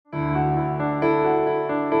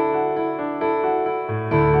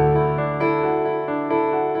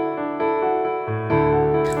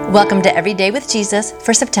Welcome to Every Day with Jesus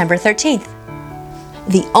for September 13th.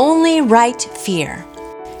 The only right fear.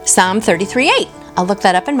 Psalm 33:8. I'll look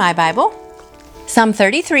that up in my Bible. Psalm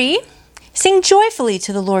 33. Sing joyfully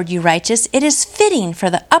to the Lord, you righteous. It is fitting for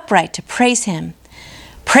the upright to praise him.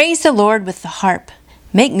 Praise the Lord with the harp.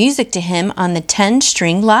 Make music to him on the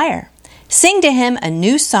 10-string lyre. Sing to him a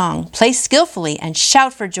new song. Play skillfully and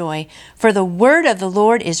shout for joy. For the word of the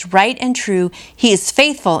Lord is right and true. He is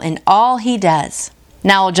faithful in all he does.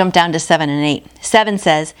 Now we'll jump down to 7 and 8. 7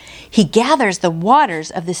 says, He gathers the waters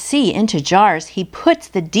of the sea into jars. He puts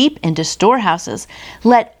the deep into storehouses.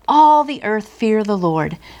 Let all the earth fear the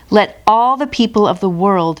Lord. Let all the people of the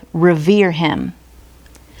world revere him.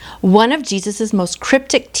 One of Jesus' most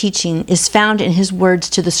cryptic teaching is found in his words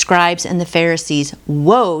to the scribes and the Pharisees,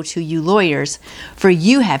 Woe to you lawyers, for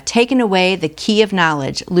you have taken away the key of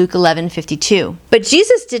knowledge, Luke 11:52. But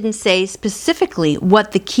Jesus didn't say specifically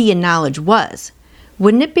what the key of knowledge was.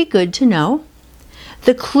 Wouldn't it be good to know?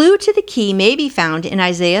 The clue to the key may be found in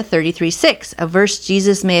Isaiah 33:6, a verse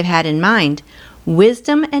Jesus may have had in mind.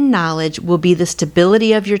 Wisdom and knowledge will be the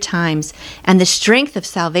stability of your times and the strength of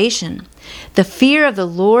salvation. The fear of the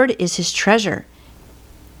Lord is his treasure.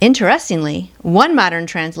 Interestingly, one modern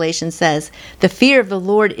translation says, the fear of the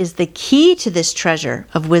Lord is the key to this treasure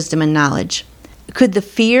of wisdom and knowledge. Could the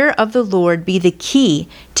fear of the Lord be the key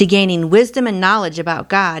to gaining wisdom and knowledge about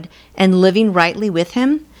God and living rightly with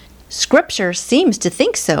him? Scripture seems to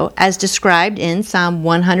think so, as described in Psalm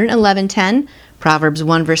 111:10, Proverbs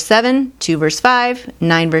 1 verse 7, 2 verse 5,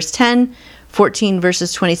 9 verse 10, 14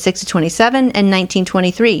 verses 26 to 27, and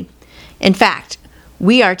 19:23. In fact,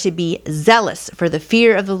 we are to be zealous for the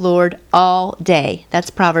fear of the Lord all day. That's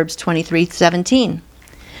Proverbs 23:17.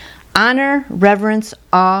 Honor, reverence,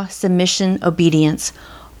 awe, submission, obedience.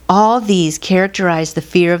 All these characterize the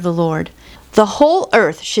fear of the Lord. The whole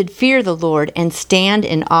earth should fear the Lord and stand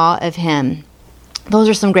in awe of him. Those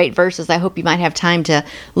are some great verses. I hope you might have time to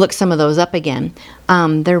look some of those up again.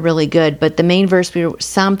 They're really good. But the main verse,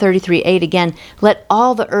 Psalm 33:8 again, let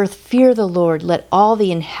all the earth fear the Lord. Let all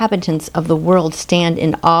the inhabitants of the world stand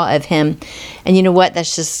in awe of him. And you know what?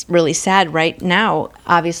 That's just really sad right now.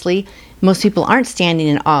 Obviously, most people aren't standing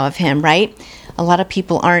in awe of him, right? A lot of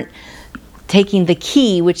people aren't taking the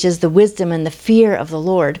key, which is the wisdom and the fear of the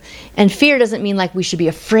Lord. And fear doesn't mean like we should be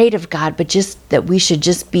afraid of God, but just that we should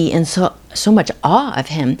just be in so much awe of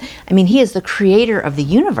him. I mean, he is the creator of the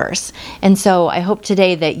universe. And so I hope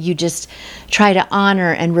today that you just try to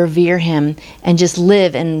honor and revere him and just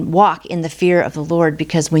live and walk in the fear of the Lord,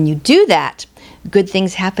 because when you do that, good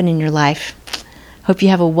things happen in your life. Hope you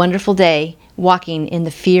have a wonderful day walking in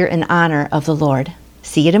the fear and honor of the Lord.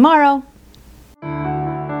 See you tomorrow.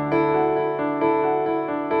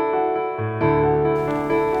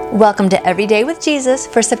 Welcome to Every Day with Jesus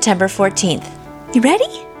for September 14th. You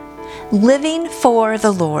ready? Living for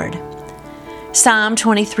the Lord. Psalm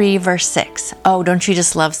 23 verse 6. Oh, don't you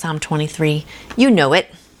just love Psalm 23? You know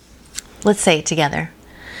it. Let's say it together.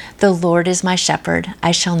 The Lord is my shepherd,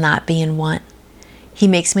 I shall not be in want. He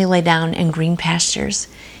makes me lay down in green pastures.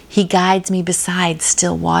 He guides me beside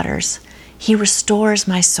still waters. He restores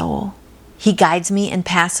my soul. He guides me in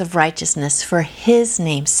paths of righteousness for his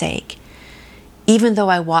name's sake. Even though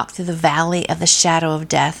I walk through the valley of the shadow of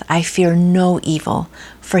death, I fear no evil,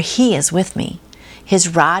 for he is with me. His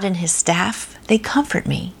rod and his staff, they comfort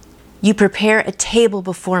me. You prepare a table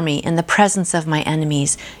before me in the presence of my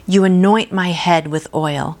enemies. You anoint my head with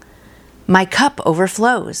oil. My cup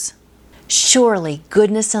overflows. Surely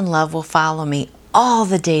goodness and love will follow me all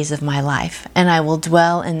the days of my life, and I will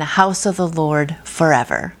dwell in the house of the Lord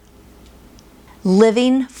forever.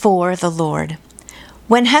 Living for the Lord.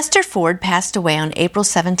 When Hester Ford passed away on April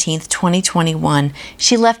 17, 2021,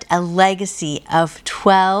 she left a legacy of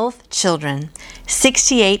 12 children,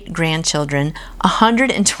 68 grandchildren,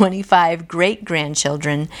 125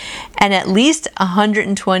 great-grandchildren, and at least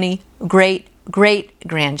 120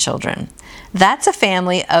 great-great-grandchildren. That's a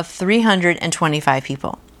family of 325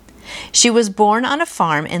 people. She was born on a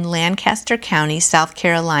farm in Lancaster County, South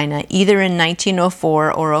Carolina, either in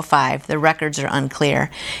 1904 or 05. The records are unclear.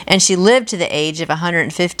 And she lived to the age of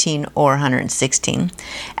 115 or 116.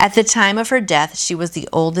 At the time of her death, she was the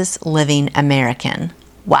oldest living American.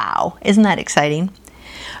 Wow, isn't that exciting?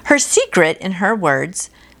 Her secret, in her words,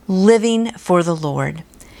 living for the Lord.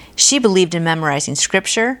 She believed in memorizing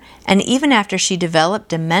scripture, and even after she developed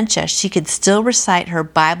dementia, she could still recite her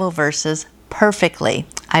Bible verses perfectly.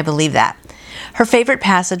 I believe that. Her favorite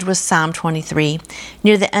passage was Psalm 23.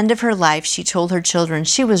 Near the end of her life, she told her children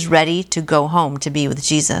she was ready to go home to be with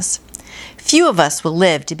Jesus. Few of us will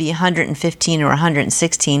live to be 115 or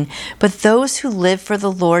 116, but those who live for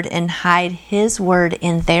the Lord and hide His word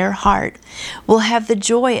in their heart will have the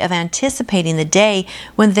joy of anticipating the day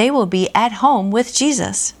when they will be at home with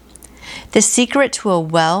Jesus. The secret to a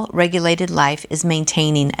well-regulated life is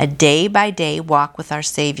maintaining a day-by-day walk with our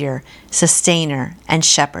Savior, Sustainer, and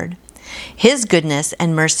Shepherd. His goodness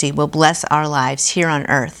and mercy will bless our lives here on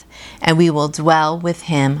earth, and we will dwell with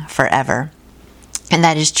Him forever. And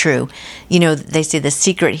that is true. You know, they say the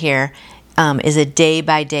secret here is a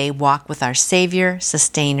day-by-day walk with our Savior,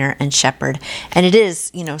 Sustainer, and Shepherd. And it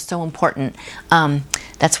is, so important.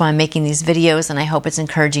 That's why I'm making these videos, and I hope it's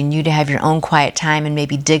encouraging you to have your own quiet time and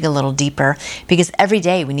maybe dig a little deeper, because every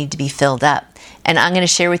day we need to be filled up. And I'm going to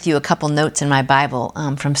share with you a couple notes in my Bible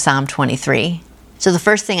from Psalm 23. So the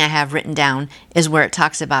first thing I have written down is where it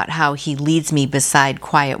talks about how He leads me beside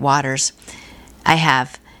quiet waters. I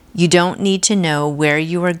have, you don't need to know where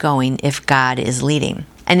you are going if God is leading.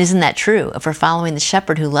 And isn't that true? If we're following the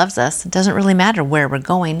shepherd who loves us, it doesn't really matter where we're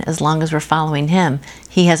going as long as we're following Him.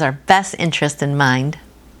 He has our best interest in mind.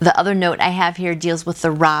 The other note I have here deals with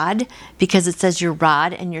the rod, because it says your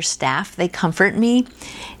rod and your staff, they comfort me.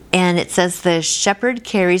 And it says the shepherd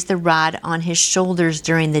carries the rod on his shoulders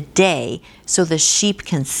during the day so the sheep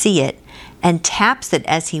can see it, and taps it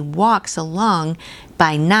as he walks along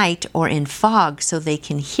by night or in fog so they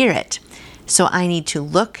can hear it. So I need to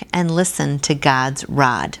look and listen to God's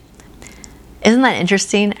rod. Isn't that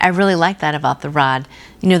interesting? I really like that about the rod.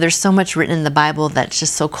 There's so much written in the Bible that's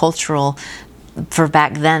just so cultural for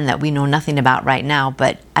back then that we know nothing about right now,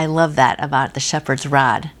 but I love that about the shepherd's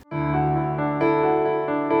rod.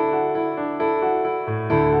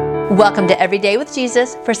 Welcome to Every Day with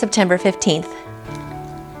Jesus for September 15th.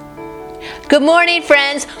 Good morning,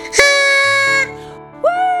 friends.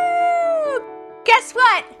 Woo! Guess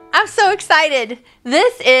what? I'm so excited.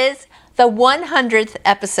 This is the 100th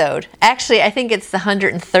episode. Actually, I think it's the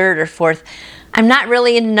 103rd or 4th. I'm not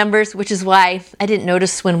really into numbers, which is why I didn't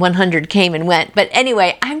notice when 100 came and went. But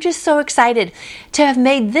anyway, I'm just so excited to have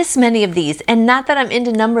made this many of these. And not that I'm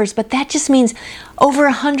into numbers, but that just means over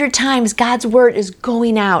 100 times God's word is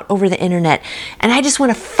going out over the internet. And I just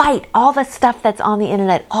want to fight all the stuff that's on the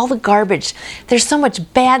internet, all the garbage. There's so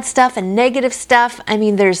much bad stuff and negative stuff. I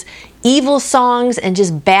mean, there's evil songs and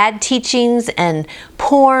just bad teachings and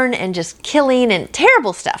porn and just killing and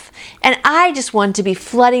terrible stuff. And I just want to be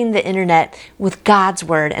flooding the internet with God's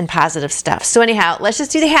word and positive stuff. So anyhow, let's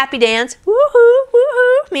just do the happy dance. Woohoo,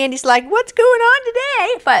 woohoo. Mandy's like, what's going on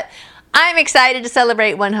today? But I'm excited to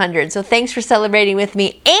celebrate 100. So thanks for celebrating with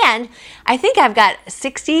me. And I think I've got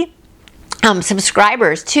 60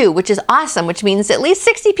 subscribers too, which is awesome, which means at least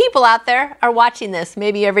 60 people out there are watching this,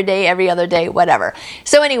 maybe every day, every other day, whatever.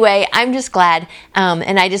 So anyway, I'm just glad,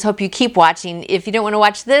 and I just hope you keep watching. If you don't want to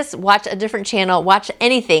watch this, watch a different channel, watch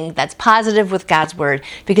anything that's positive with God's word,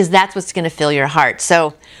 because that's what's going to fill your heart.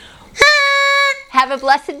 So have a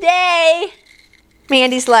blessed day.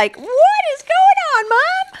 Mandy's like, what is going on,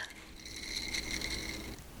 Mom?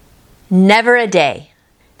 Never a day.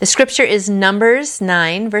 The scripture is Numbers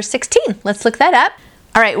 9, verse 16. Let's look that up.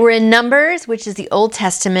 All right, we're in Numbers, which is the Old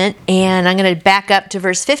Testament, and I'm going to back up to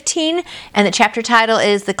verse 15, and the chapter title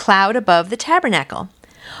is The Cloud Above the Tabernacle.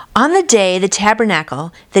 On the day the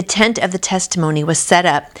tabernacle, the tent of the testimony, was set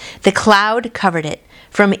up, the cloud covered it.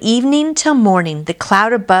 From evening till morning, the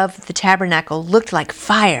cloud above the tabernacle looked like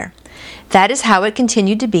fire. That is how it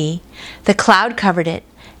continued to be. The cloud covered it,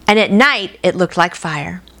 and at night it looked like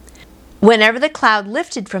fire. Whenever the cloud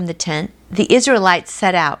lifted from the tent, the Israelites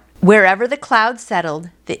set out. Wherever the cloud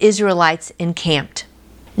settled, the Israelites encamped.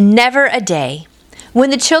 Never a day.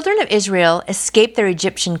 When the children of Israel escaped their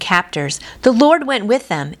Egyptian captors, the Lord went with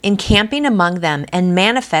them, encamping among them and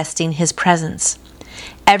manifesting His presence.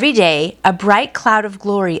 Every day, a bright cloud of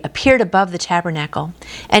glory appeared above the tabernacle,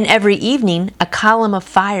 and every evening, a column of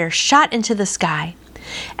fire shot into the sky.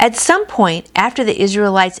 At some point after the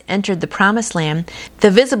Israelites entered the Promised Land,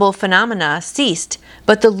 the visible phenomena ceased,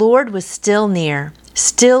 but the Lord was still near,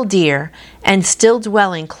 still dear, and still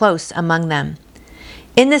dwelling close among them.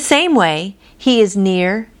 In the same way, He is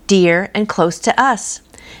near, dear, and close to us.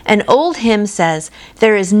 An old hymn says,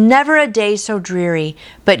 "There is never a day so dreary,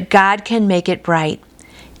 but God can make it bright.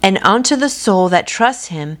 And unto the soul that trusts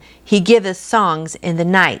Him, He giveth songs in the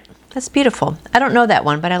night." That's beautiful. I don't know that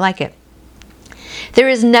one, but I like it. There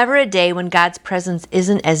is never a day when God's presence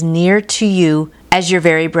isn't as near to you as your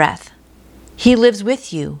very breath. He lives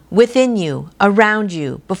with you, within you, around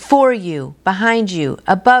you, before you, behind you,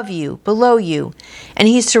 above you, below you, and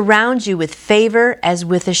He surrounds you with favor as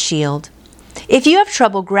with a shield. If you have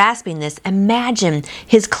trouble grasping this, imagine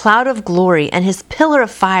his cloud of glory and his pillar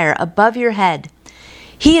of fire above your head.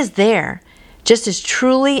 He is there just as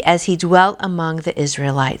truly as he dwelt among the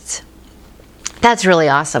Israelites. That's really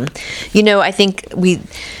awesome. I think we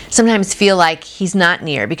sometimes feel like he's not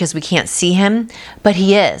near because we can't see him, but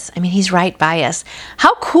he is. He's right by us.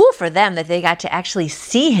 How cool for them that they got to actually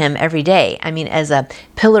see him every day. As a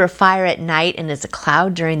pillar of fire at night and as a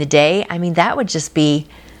cloud during the day.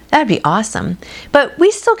 That'd be awesome. But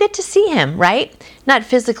we still get to see him, right? Not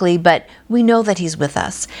physically, but we know that he's with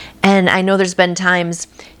us. And I know there's been times,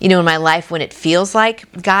 in my life when it feels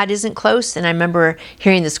like God isn't close. And I remember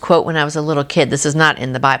hearing this quote when I was a little kid. This is not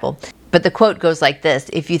in the Bible. But the quote goes like this: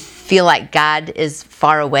 if you feel like God is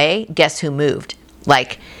far away, guess who moved?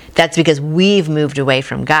 That's because we've moved away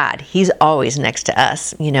from God. He's always next to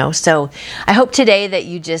us, So I hope today that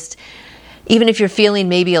you just, even if you're feeling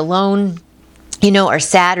maybe alone, or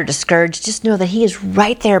sad or discouraged, just know that he is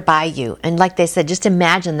right there by you. And like they said, just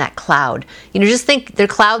imagine that cloud. Just think there are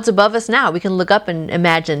clouds above us now. We can look up and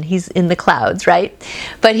imagine he's in the clouds, right?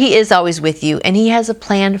 But he is always with you, and he has a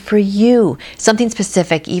plan for you, something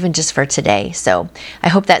specific, even just for today. So I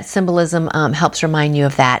hope that symbolism helps remind you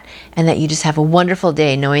of that, and that you just have a wonderful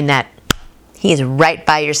day knowing that he is right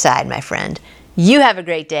by your side, my friend. You have a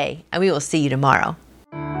great day, and we will see you tomorrow.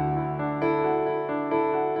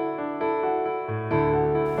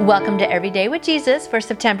 Welcome to Everyday with Jesus for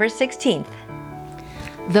September 16th.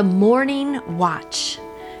 The morning watch,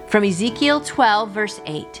 from Ezekiel 12, verse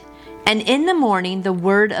 8. And in the morning, the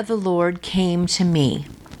word of the Lord came to me.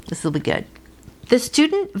 This will be good. The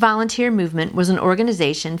Student Volunteer Movement was an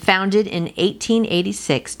organization founded in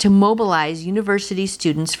 1886 to mobilize university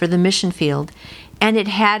students for the mission field, and it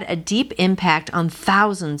had a deep impact on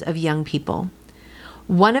thousands of young people.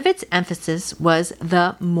 One of its emphasis was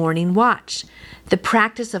the morning watch, the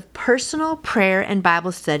practice of personal prayer and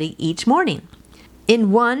Bible study each morning.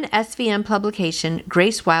 In one SVM publication,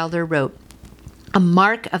 Grace Wilder wrote, "A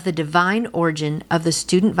mark of the divine origin of the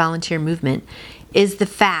student volunteer movement is the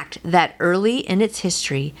fact that early in its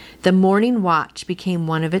history, the morning watch became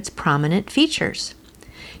one of its prominent features."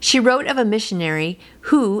 She wrote of a missionary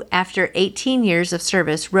who, after 18 years of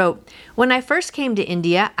service, wrote, "When I first came to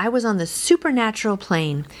India, I was on the supernatural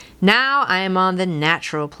plane. Now I am on the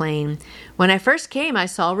natural plane. When I first came, I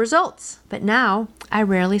saw results, but now I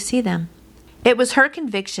rarely see them." It was her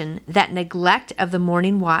conviction that neglect of the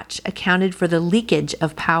morning watch accounted for the leakage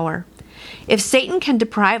of power. If Satan can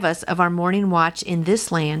deprive us of our morning watch in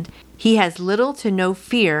this land, he has little to no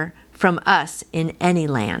fear from us in any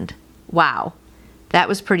land. Wow. That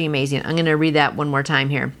was pretty amazing. I'm going to read that one more time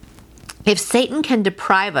here. If Satan can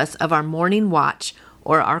deprive us of our morning watch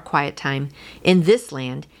or our quiet time in this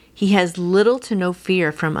land, he has little to no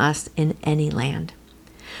fear from us in any land.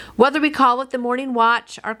 Whether we call it the morning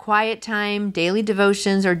watch, our quiet time, daily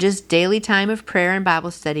devotions, or just daily time of prayer and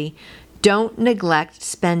Bible study, don't neglect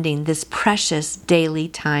spending this precious daily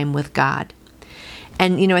time with God.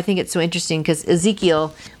 And, I think it's so interesting because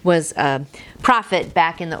Ezekiel was a prophet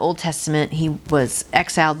back in the Old Testament. He was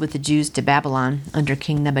exiled with the Jews to Babylon under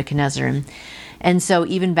King Nebuchadnezzar. And so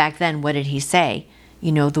even back then, what did he say?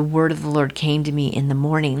 The word of the Lord came to me in the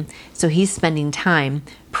morning. So he's spending time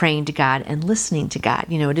praying to God and listening to God.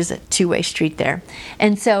 It is a two-way street there.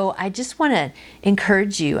 And so I just want to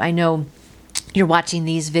encourage you. I know you're watching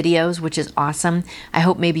these videos, which is awesome. I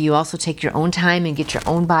hope maybe you also take your own time and get your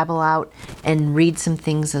own Bible out and read some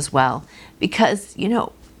things as well. Because,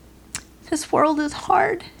 this world is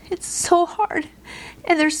hard. It's so hard.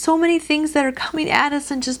 And there's so many things that are coming at us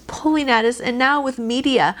and just pulling at us. And now with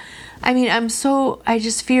media, I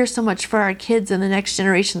just fear so much for our kids and the next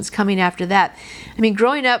generations coming after that.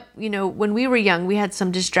 Growing up, when we were young, we had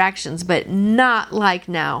some distractions, but not like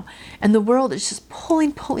now. And the world is just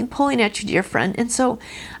pulling at you, dear friend. And so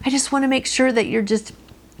I just want to make sure that you're just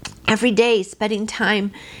every day spending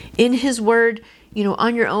time in His Word,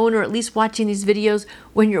 on your own, or at least watching these videos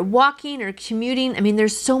when you're walking or commuting.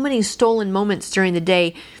 There's so many stolen moments during the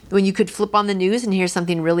day when you could flip on the news and hear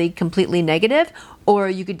something really completely negative, or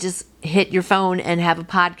you could just hit your phone and have a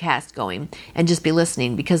podcast going and just be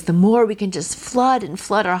listening. Because the more we can just flood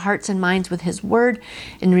our hearts and minds with His Word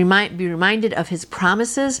and be reminded of His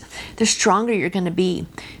promises, the stronger you're going to be.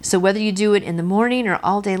 So whether you do it in the morning or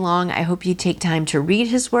all day long, I hope you take time to read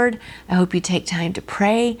His Word. I hope you take time to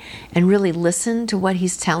pray and really listen to what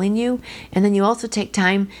He's telling you. And then you also take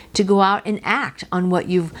time to go out and act on what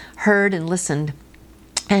you've heard and listened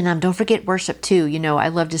And don't forget worship too. I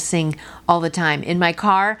love to sing all the time. In my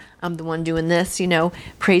car, I'm the one doing this,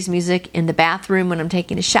 praise music in the bathroom when I'm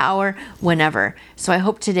taking a shower, whenever. So I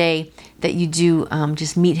hope today that you do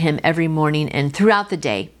just meet him every morning and throughout the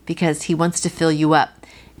day, because he wants to fill you up.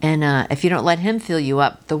 And if you don't let him fill you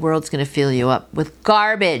up, the world's going to fill you up with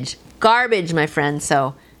garbage. Garbage, my friend.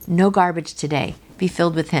 So no garbage today. Be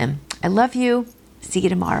filled with him. I love you. See you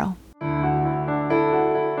tomorrow.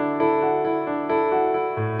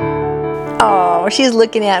 Oh, she's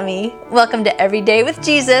looking at me. Welcome to Every Day with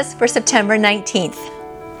Jesus for September 19th.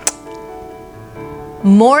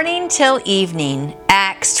 Morning till evening,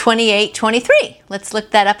 Acts 28:23. Let's look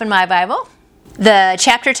that up in my Bible. The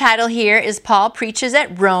chapter title here is Paul Preaches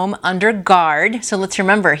at Rome Under Guard. So let's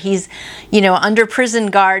remember, he's, under prison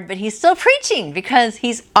guard, but he's still preaching because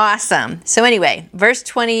he's awesome. So anyway, verse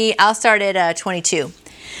 20, I'll start at 22.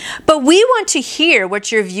 But we want to hear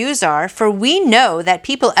what your views are, for we know that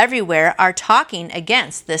people everywhere are talking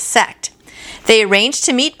against this sect. They arranged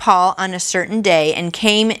to meet Paul on a certain day and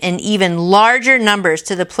came in even larger numbers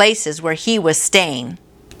to the places where he was staying.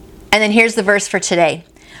 And then here's the verse for today.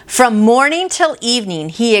 From morning till evening,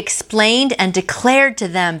 he explained and declared to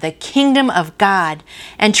them the kingdom of God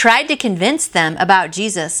and tried to convince them about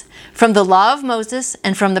Jesus from the law of Moses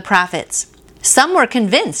and from the prophets. Some were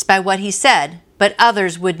convinced by what he said, but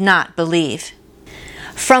others would not believe.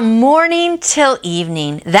 From morning till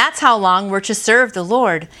evening, that's how long we're to serve the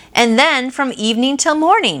Lord. And then from evening till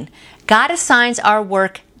morning, God assigns our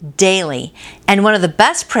work daily. And one of the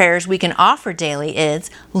best prayers we can offer daily is,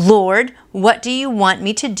 Lord, what do you want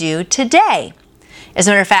me to do today? As a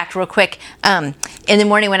matter of fact, real quick, in the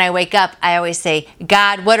morning when I wake up, I always say,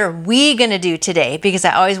 God, what are we going to do today? Because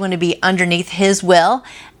I always want to be underneath his will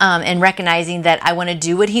and recognizing that I want to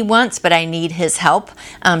do what he wants, but I need his help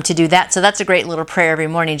to do that. So that's a great little prayer every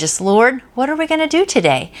morning. Just, Lord, what are we going to do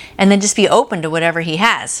today? And then just be open to whatever he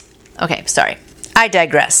has. Okay, sorry. I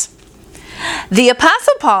digress. The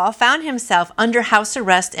Apostle Paul found himself under house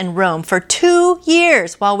arrest in Rome for 2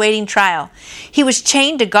 years while waiting trial. He was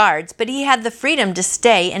chained to guards, but he had the freedom to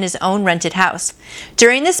stay in his own rented house.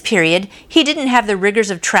 During this period, he didn't have the rigors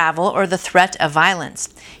of travel or the threat of violence.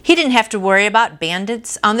 He didn't have to worry about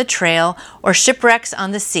bandits on the trail or shipwrecks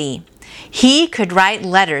on the sea. He could write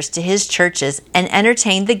letters to his churches and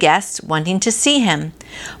entertain the guests wanting to see him.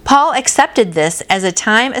 Paul accepted this as a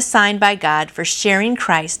time assigned by God for sharing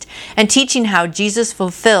Christ and teaching how Jesus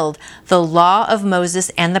fulfilled the law of Moses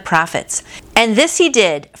and the prophets. And this he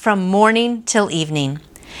did from morning till evening.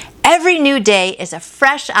 Every new day is a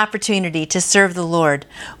fresh opportunity to serve the Lord.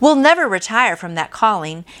 We'll never retire from that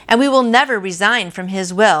calling, and we will never resign from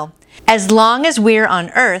his will. As long as we're on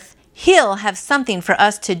earth, He'll have something for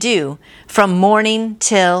us to do from morning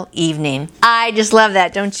till evening. I just love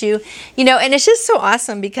that, don't you? And it's just so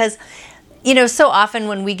awesome because, so often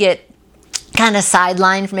when we get kind of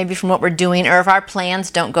sidelined maybe from what we're doing, or if our plans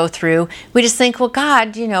don't go through, we just think, well,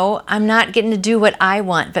 God, I'm not getting to do what I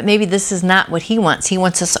want, but maybe this is not what he wants. He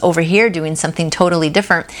wants us over here doing something totally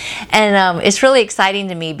different. And it's really exciting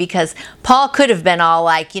to me because Paul could have been all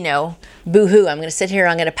like, boo-hoo, I'm going to sit here,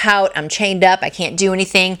 I'm going to pout, I'm chained up, I can't do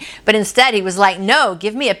anything. But instead he was like, no,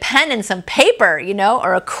 give me a pen and some paper,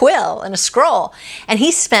 or a quill and a scroll. And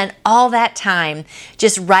he spent all that time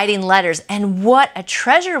just writing letters. And what a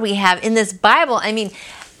treasure we have in this Bible. I mean,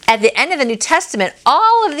 at the end of the New Testament,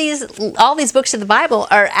 all these books of the Bible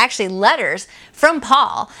are actually letters from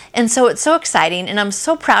Paul. And so it's so exciting, and I'm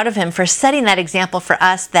so proud of him for setting that example for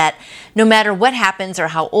us that no matter what happens or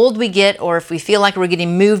how old we get, or if we feel like we're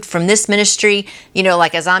getting moved from this ministry,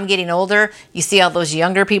 like as I'm getting older, you see all those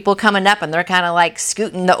younger people coming up and they're kind of like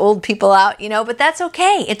scooting the old people out, but that's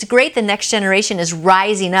okay. It's great the next generation is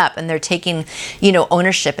rising up and they're taking,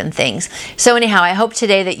 ownership in things. So anyhow, I hope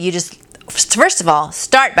today that you just first of all,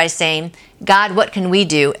 start by saying, God, what can we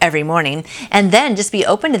do every morning? And then just be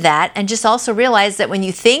open to that, and just also realize that when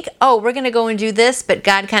you think, oh, we're going to go and do this, but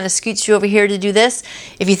God kind of scoots you over here to do this,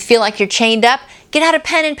 if you feel like you're chained up, get out a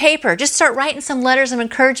pen and paper. Just start writing some letters of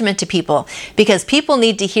encouragement to people, because people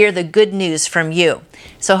need to hear the good news from you.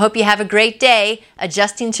 So I hope you have a great day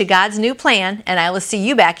adjusting to God's new plan, and I will see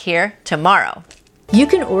you back here tomorrow. You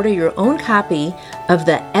can order your own copy of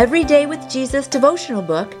the Every Day with Jesus devotional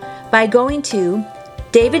book by going to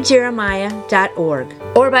davidjeremiah.org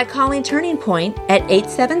or by calling Turning Point at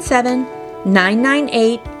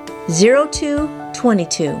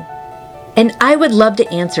 877-998-0222. And I would love to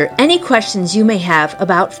answer any questions you may have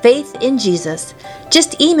about faith in Jesus.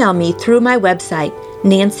 Just email me through my website,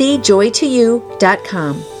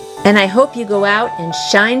 nancyjoytoyou.com. And I hope you go out and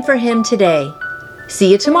shine for Him today. See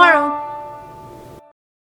you tomorrow.